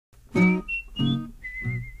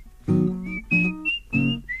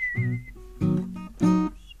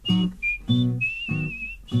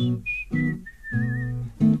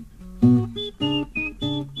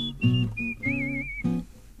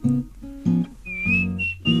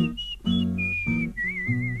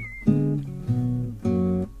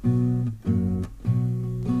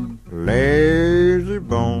Lazy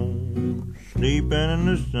bone, sleeping in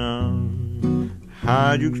the sun.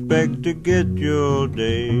 How'd you expect to get your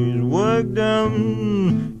day's work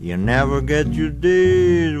done? You never get your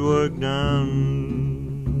day's work done.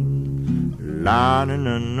 Lying in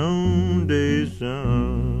the noonday sun.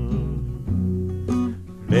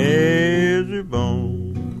 Lazy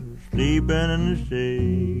bone, sleeping in the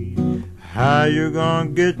shade. How you gonna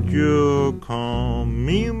get your calm,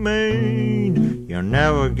 you maid? You'll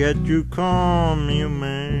never get your calm, you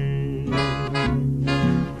maid.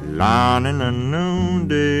 Lying in the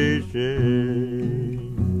noonday shade.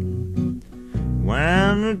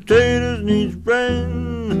 When the taters need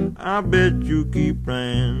spraying, I bet you keep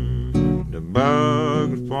praying the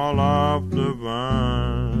bugs fall off the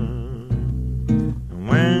vine. And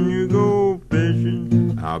when you go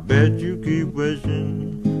fishing, I bet you keep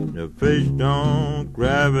wishing the fish don't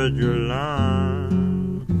grab at your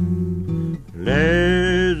line.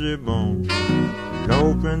 Lazy bone,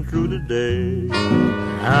 loafing through the day.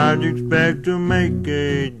 How'd you expect to make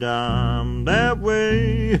a dime that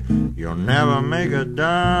way? You'll never make a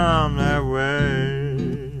dime that way.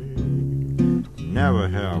 Never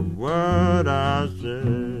have what I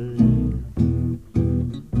say.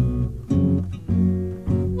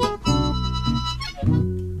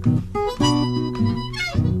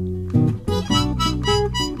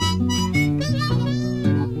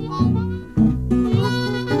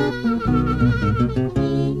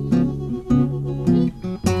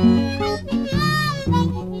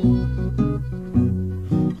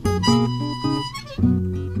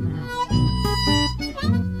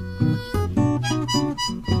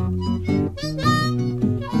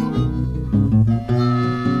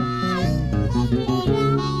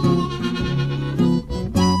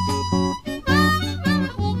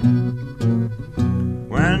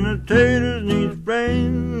 Taters need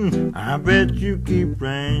spraying, I bet you keep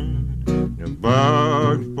praying the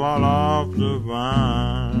bugs fall off the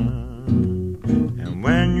vine. And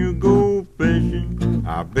when you go fishing,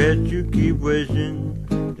 I bet you keep wishing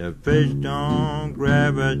the fish don't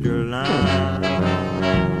grab at your line.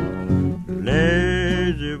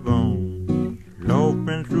 Lazy bone,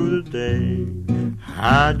 loafing through the day.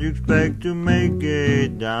 How'd you expect to make a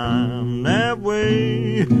dime that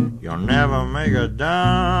way? You'll never make a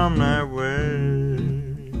dime that way.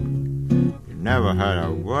 You never had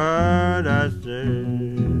a word I say.